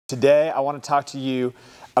Today, I want to talk to you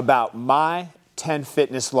about my 10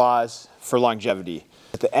 fitness laws for longevity.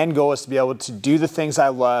 The end goal is to be able to do the things I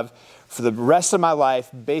love for the rest of my life,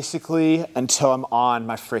 basically until I'm on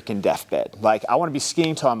my freaking deathbed. Like, I want to be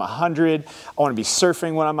skiing till I'm 100. I want to be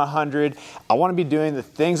surfing when I'm 100. I want to be doing the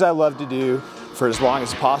things I love to do for as long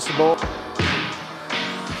as possible.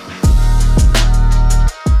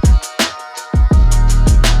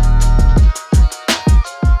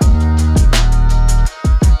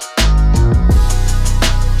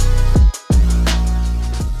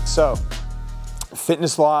 So,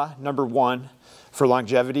 fitness law number one for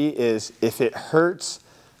longevity is if it hurts,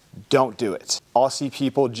 don't do it. I'll see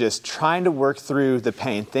people just trying to work through the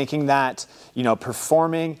pain, thinking that,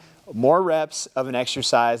 performing more reps of an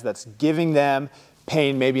exercise that's giving them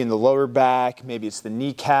pain, maybe in the lower back, maybe it's the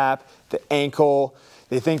kneecap, the ankle.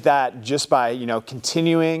 They think that just by,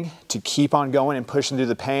 continuing to keep on going and pushing through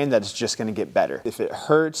the pain, that it's just gonna get better. If it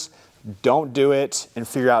hurts, don't do it and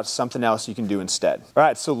figure out something else you can do instead. All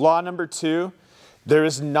right, so law number two, there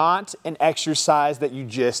is not an exercise that you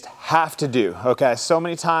just have to do, okay? So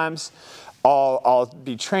many times I'll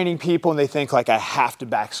be training people and they think like I have to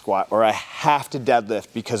back squat or I have to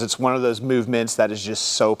deadlift because it's one of those movements that is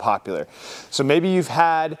just so popular. So maybe you've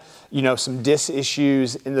had, some disc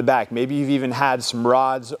issues in the back. Maybe you've even had some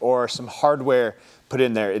rods or some hardware put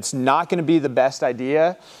in there. It's not gonna be the best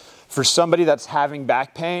idea for somebody that's having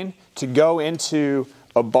back pain to go into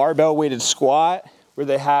a barbell weighted squat where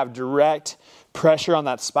they have direct pressure on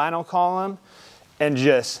that spinal column and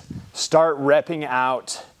just start repping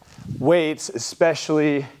out weights,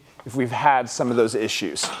 especially if we've had some of those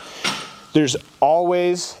issues. There's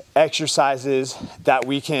always exercises that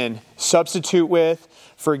we can substitute with.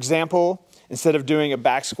 For example, instead of doing a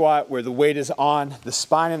back squat where the weight is on the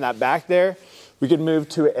spine and that back there, we could move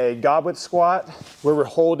to a goblet squat where we're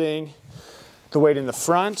holding the weight in the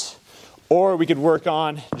front, or we could work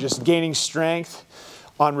on just gaining strength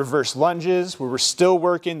on reverse lunges where we're still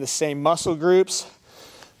working the same muscle groups,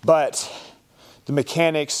 but the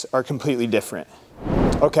mechanics are completely different.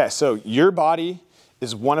 Okay, so your body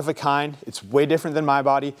is one of a kind. It's way different than my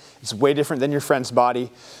body. It's way different than your friend's body.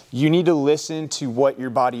 You need to listen to what your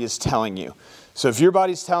body is telling you. So if your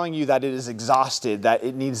body's telling you that it is exhausted, that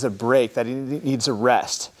it needs a break, that it needs a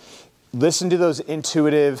rest, listen to those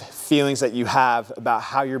intuitive feelings that you have about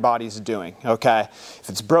how your body's doing, okay? If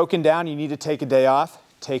it's broken down, you need to take a day off,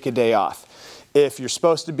 take a day off. If you're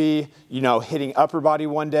supposed to be, hitting upper body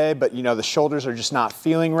one day, but the shoulders are just not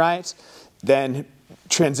feeling right, then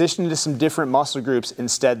transition to some different muscle groups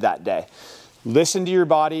instead that day. Listen to your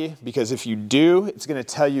body, because if you do, it's gonna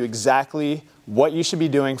tell you exactly what you should be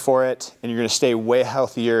doing for it, and you're gonna stay way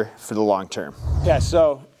healthier for the long term. Okay,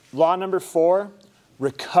 so law number four,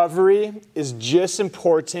 recovery is just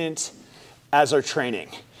important as our training.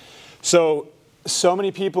 So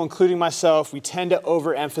many people, including myself, we tend to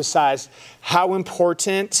overemphasize how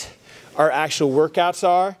important our actual workouts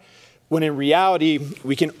are, when in reality,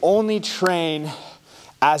 we can only train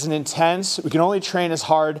as we can only train as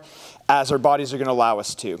hard as our bodies are gonna allow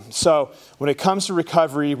us to. So when it comes to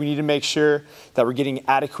recovery, we need to make sure that we're getting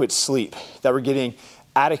adequate sleep, that we're getting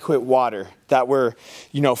adequate water, that we're,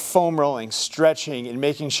 foam rolling, stretching, and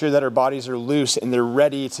making sure that our bodies are loose and they're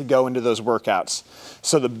ready to go into those workouts.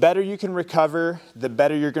 So the better you can recover, the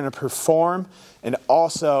better you're gonna perform, and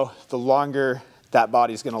also the longer that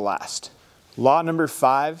body's gonna last. Law number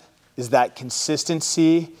five is that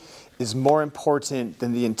consistency is more important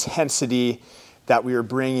than the intensity that we are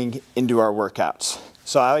bringing into our workouts.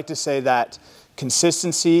 So I like to say that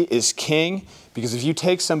consistency is king, because if you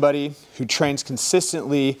take somebody who trains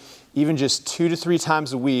consistently, even just 2 to 3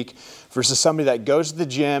 times a week, versus somebody that goes to the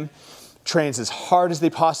gym, trains as hard as they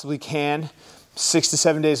possibly can, 6 to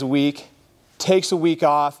 7 days a week, takes a week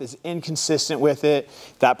off, is inconsistent with it,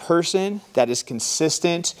 that person that is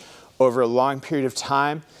consistent over a long period of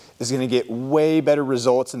time is gonna get way better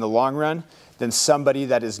results in the long run than somebody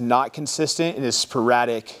that is not consistent and is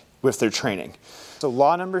sporadic with their training. So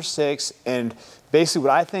law number 6, and basically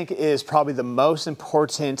what I think is probably the most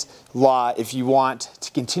important law if you want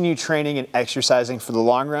to continue training and exercising for the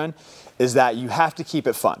long run, is that you have to keep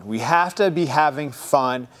it fun. We have to be having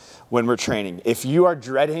fun when we're training. If you are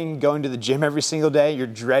dreading going to the gym every single day, you're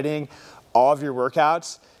dreading all of your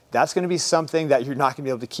workouts, that's gonna be something that you're not gonna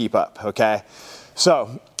be able to keep up, okay?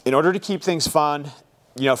 So in order to keep things fun,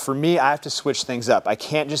 for me, I have to switch things up. I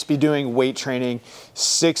can't just be doing weight training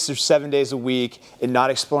 6 or 7 days a week and not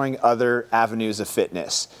exploring other avenues of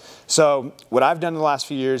fitness. So what I've done in the last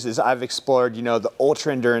few years is I've explored, the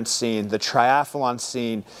ultra endurance scene, the triathlon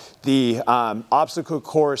scene, the obstacle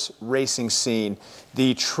course racing scene,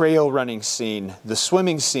 the trail running scene, the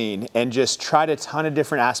swimming scene, and just tried a ton of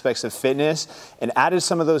different aspects of fitness and added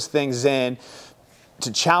some of those things in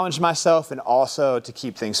to challenge myself and also to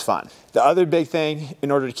keep things fun. The other big thing in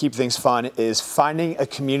order to keep things fun is finding a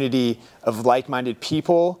community of like-minded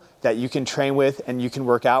people that you can train with and you can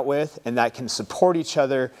work out with and that can support each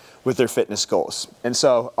other with their fitness goals. And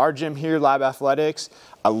so our gym here, Lab Athletics,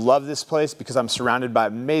 I love this place because I'm surrounded by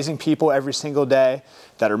amazing people every single day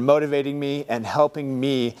that are motivating me and helping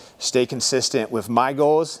me stay consistent with my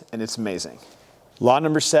goals, and it's amazing. Law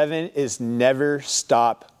number 7 is never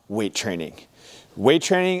stop weight training. Weight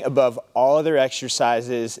training above all other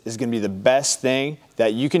exercises is going to be the best thing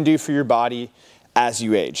that you can do for your body as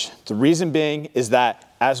you age. The reason being is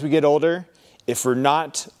that as we get older, if we're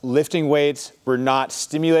not lifting weights, we're not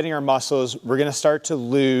stimulating our muscles, we're going to start to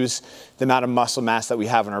lose the amount of muscle mass that we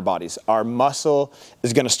have in our bodies. Our muscle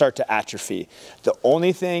is going to start to atrophy. The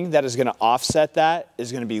only thing that is going to offset that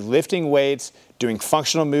is going to be lifting weights, doing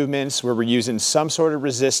functional movements where we're using some sort of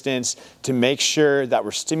resistance to make sure that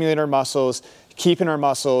we're stimulating our muscles, keeping our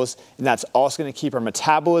muscles, and that's also going to keep our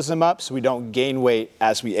metabolism up so we don't gain weight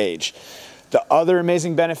as we age. The other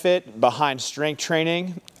amazing benefit behind strength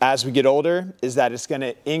training as we get older is that it's going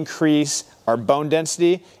to increase our bone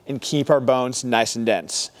density and keep our bones nice and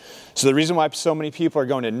dense. So the reason why so many people are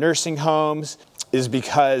going to nursing homes is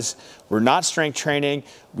because we're not strength training,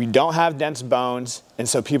 we don't have dense bones, and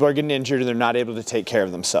so people are getting injured and they're not able to take care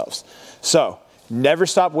of themselves. So never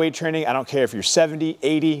stop weight training. I don't care if you're 70,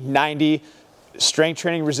 80, 90, strength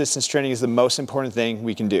training, resistance training is the most important thing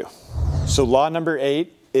we can do. So law number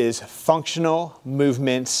 8 is functional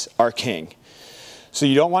movements are king. So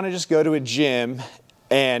you don't want to just go to a gym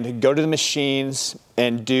and go to the machines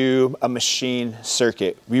and do a machine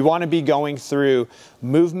circuit. We want to be going through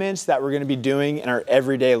movements that we're going to be doing in our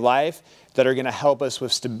everyday life that are going to help us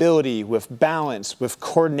with stability, with balance, with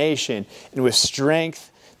coordination, and with strength,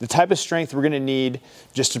 the type of strength we're going to need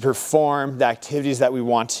just to perform the activities that we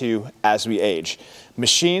want to as we age.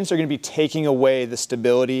 Machines are going to be taking away the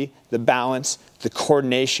stability, the balance, the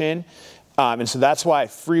coordination. And so that's why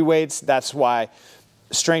free weights, that's why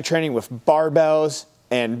strength training with barbells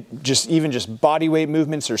and just body weight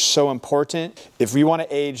movements are so important. If we want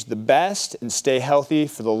to age the best and stay healthy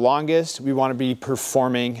for the longest, we want to be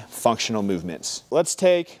performing functional movements. Let's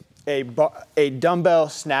take a dumbbell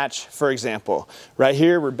snatch, for example. Right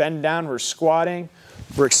here, we're bending down, we're squatting,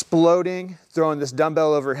 we're exploding, throwing this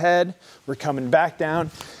dumbbell overhead, we're coming back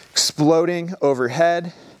down, exploding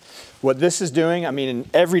overhead. What this is doing, in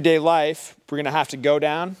everyday life, we're gonna have to go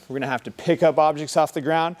down, we're gonna have to pick up objects off the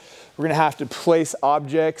ground, we're gonna have to place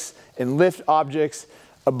objects and lift objects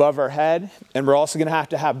above our head, and we're also gonna have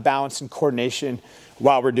to have balance and coordination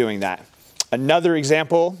while we're doing that. Another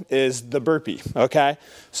example is the burpee, okay?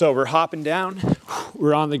 So we're hopping down,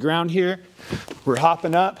 we're on the ground here, we're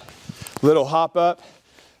hopping up, little hop up.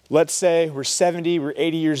 Let's say we're 70, we're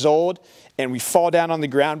 80 years old, and we fall down on the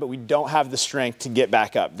ground, but we don't have the strength to get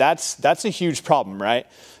back up. That's a huge problem, right?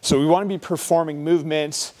 So we want to be performing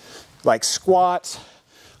movements like squats,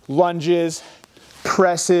 lunges,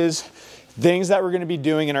 presses, things that we're going to be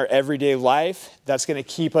doing in our everyday life that's going to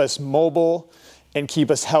keep us mobile and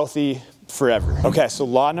keep us healthy forever. Okay, so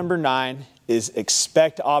law number 9 is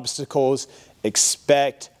expect obstacles,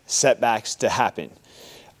 expect setbacks to happen.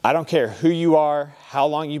 I don't care who you are, how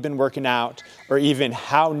long you've been working out, or even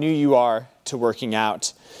how new you are to working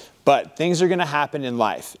out, but things are gonna happen in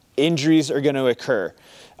life. Injuries are gonna occur.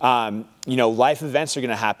 Life events are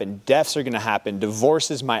gonna happen, deaths are gonna happen,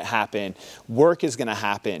 divorces might happen, work is gonna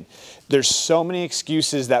happen. There's so many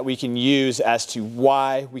excuses that we can use as to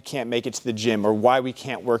why we can't make it to the gym or why we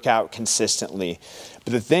can't work out consistently.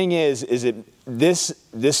 But the thing is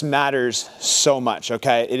this matters so much,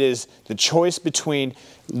 okay? It is the choice between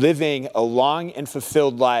living a long and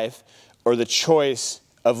fulfilled life or the choice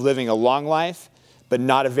of living a long life, but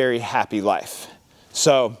not a very happy life.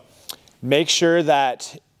 So make sure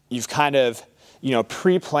that you've kind of,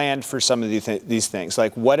 pre-planned for some of these things.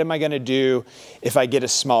 Like, what am I going to do if I get a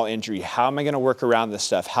small injury? How am I going to work around this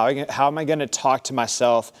stuff? How am I going to talk to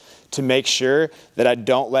myself to make sure that I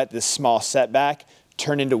don't let this small setback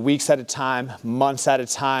turn into weeks at a time, months at a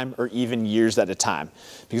time, or even years at a time?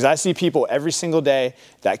 Because I see people every single day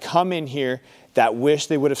that come in here that wish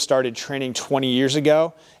they would have started training 20 years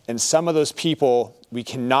ago. And some of those people, we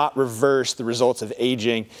cannot reverse the results of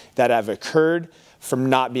aging that have occurred from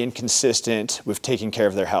not being consistent with taking care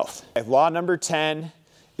of their health. Law number 10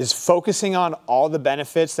 is focusing on all the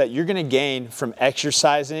benefits that you're gonna gain from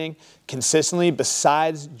exercising consistently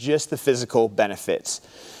besides just the physical benefits.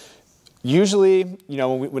 Usually, you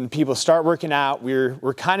know, when people start working out,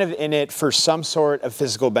 we're kind of in it for some sort of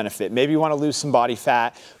physical benefit. Maybe we want to lose some body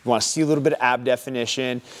fat, we want to see a little bit of ab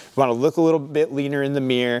definition, we want to look a little bit leaner in the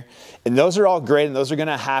mirror, and those are all great, and those are going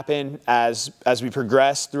to happen as we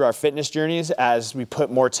progress through our fitness journeys, as we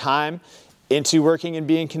put more time into working and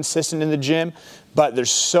being consistent in the gym. But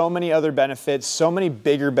there's so many other benefits, so many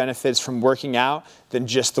bigger benefits from working out than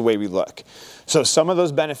just the way we look. So some of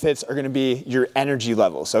those benefits are gonna be your energy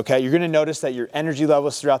levels, okay? You're gonna notice that your energy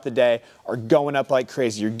levels throughout the day are going up like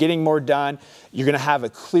crazy. You're getting more done. You're gonna have a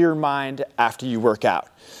clear mind after you work out.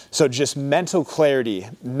 So just mental clarity,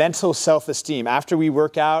 mental self-esteem. After we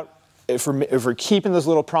work out, if we're keeping those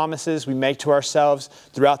little promises we make to ourselves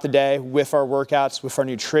throughout the day with our workouts, with our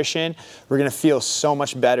nutrition, we're gonna feel so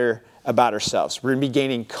much better about ourselves. We're gonna be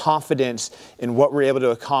gaining confidence in what we're able to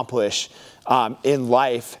accomplish in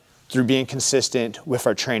life through being consistent with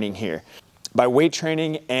our training here. By weight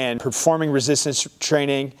training and performing resistance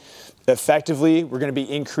training effectively, we're gonna be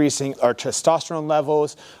increasing our testosterone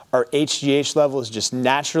levels, our HGH levels just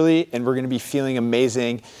naturally, and we're gonna be feeling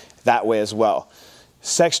amazing that way as well.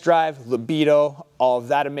 Sex drive, libido, all of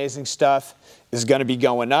that amazing stuff is gonna be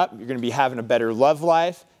going up. You're gonna be having a better love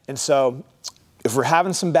life. And so if we're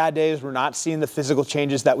having some bad days, we're not seeing the physical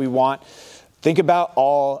changes that we want, think about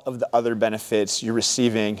all of the other benefits you're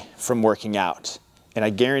receiving from working out. And I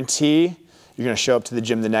guarantee you're gonna show up to the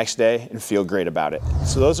gym the next day and feel great about it.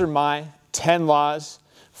 So those are my 10 laws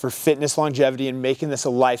for fitness longevity and making this a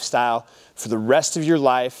lifestyle for the rest of your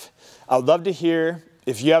life. I'd love to hear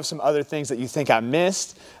if you have some other things that you think I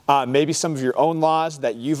missed, maybe some of your own laws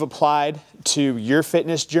that you've applied to your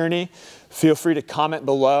fitness journey. Feel free to comment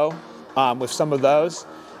below with some of those.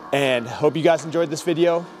 And hope you guys enjoyed this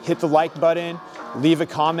video. Hit the like button, leave a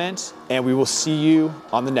comment, and we will see you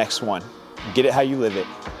on the next one. Get it how you live it.